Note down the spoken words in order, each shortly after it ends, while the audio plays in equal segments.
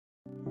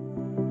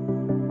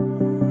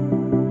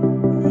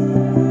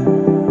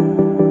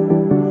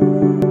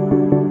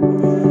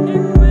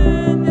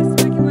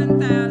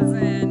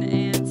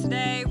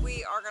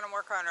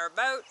On our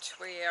boat.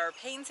 We are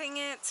painting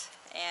it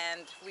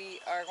and we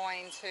are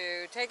going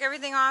to take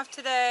everything off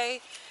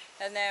today,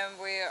 and then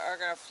we are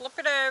going to flip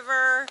it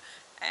over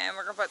and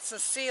we're going to put some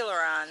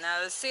sealer on.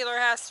 Now the sealer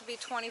has to be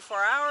 24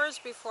 hours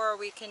before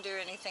we can do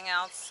anything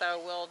else,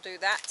 so we'll do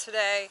that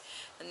today,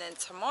 and then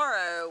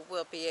tomorrow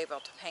we'll be able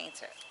to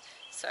paint it.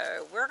 So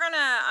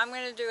I'm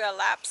gonna do a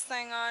lapse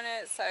thing on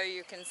it so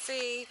you can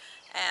see,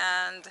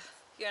 and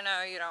you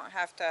know, you don't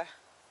have to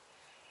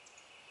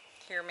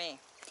hear me.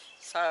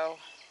 So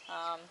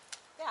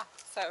yeah,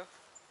 so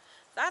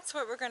that's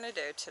what we're going to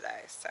do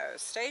today. So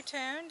stay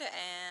tuned,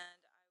 and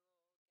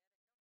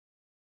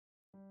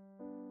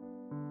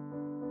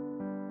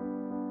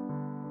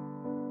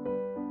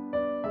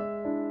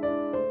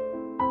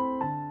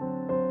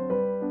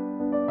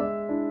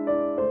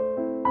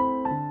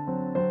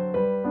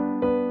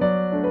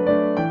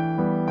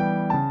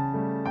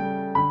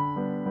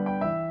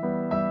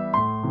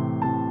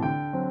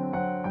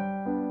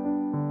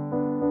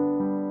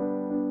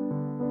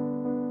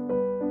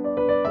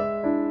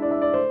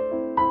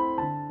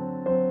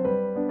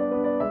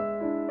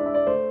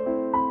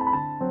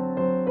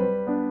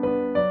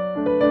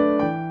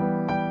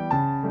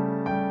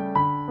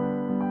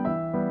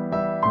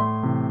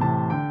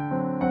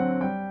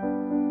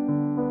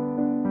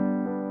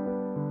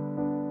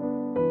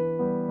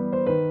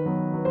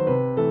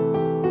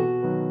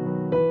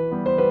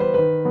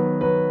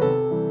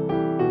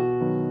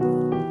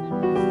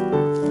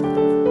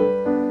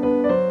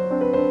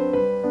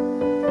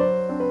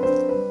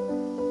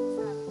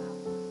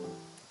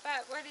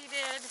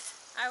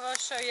I will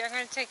show you. I'm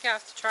going to take you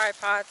off the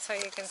tripod so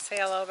you can see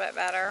a little bit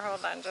better.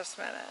 Hold on just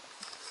a minute.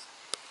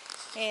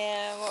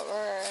 And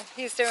what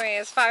he's doing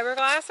is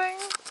fiberglassing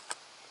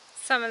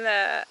some of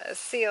the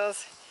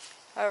seals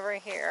over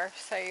here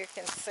so you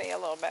can see a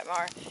little bit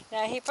more.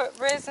 Now he put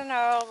resin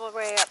all the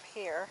way up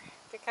here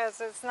because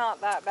it's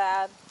not that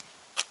bad,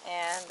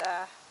 and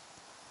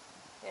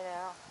you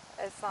know,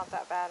 it's not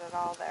that bad at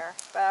all there.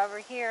 But over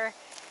here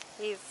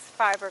he's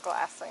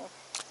fiberglassing.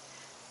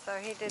 So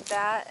he did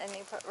that and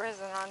he put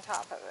resin on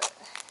top of it.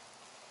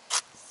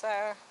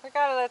 So we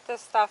gotta let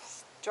this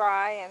stuff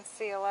dry and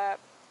seal up.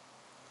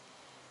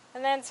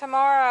 And then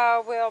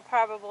tomorrow we'll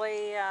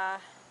probably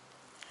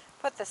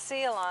put the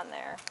seal on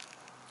there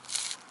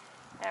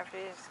after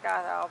he's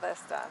got all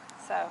this done.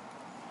 So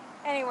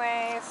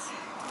anyways,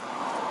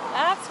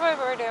 that's what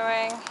we're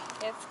doing.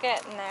 It's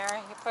getting there.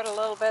 He put a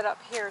little bit up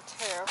here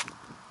too.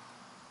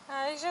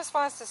 He just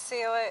wants to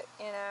seal it,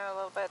 you know, a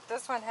little bit.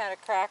 This one had a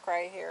crack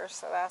right here,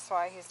 so that's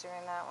why he's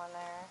doing that one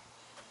there.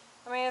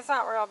 I mean, it's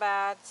not real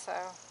bad, so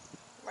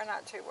we're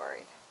not too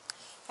worried.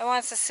 And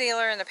once the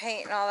sealer and the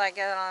paint and all that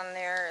get on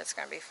there, it's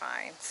going to be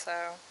fine. So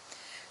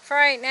for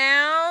right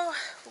now,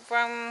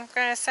 I'm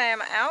going to say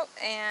I'm out,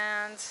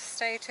 and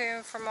stay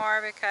tuned for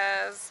more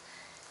because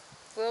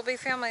we'll be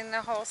filming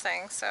the whole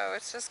thing. So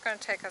it's just going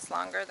to take us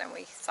longer than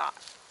we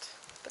thought.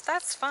 But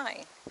that's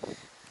fine.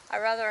 I'd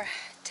rather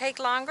take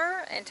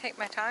longer and take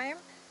my time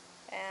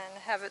and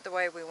have it the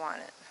way we want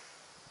it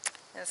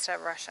instead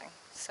of rushing.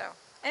 So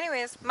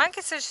anyways, Monkey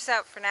says she's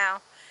out for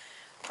now.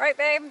 Right,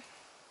 babe?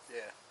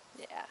 Yeah.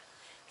 Yeah.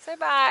 Say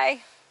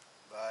bye.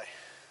 Bye.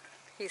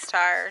 He's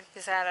tired.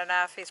 He's had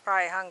enough. He's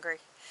probably hungry.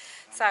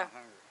 I'm not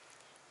hungry.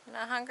 You're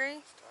not hungry?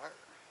 Tired.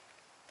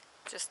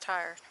 Just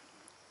tired.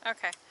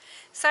 Okay.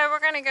 So we're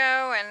going to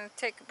go and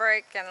take a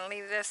break and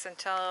leave this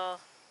until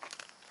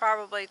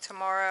probably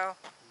tomorrow.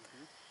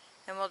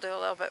 And we'll do a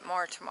little bit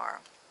more tomorrow.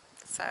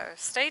 So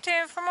stay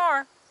tuned for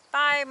more.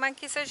 Bye.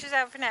 Monkey says she's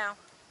out for now.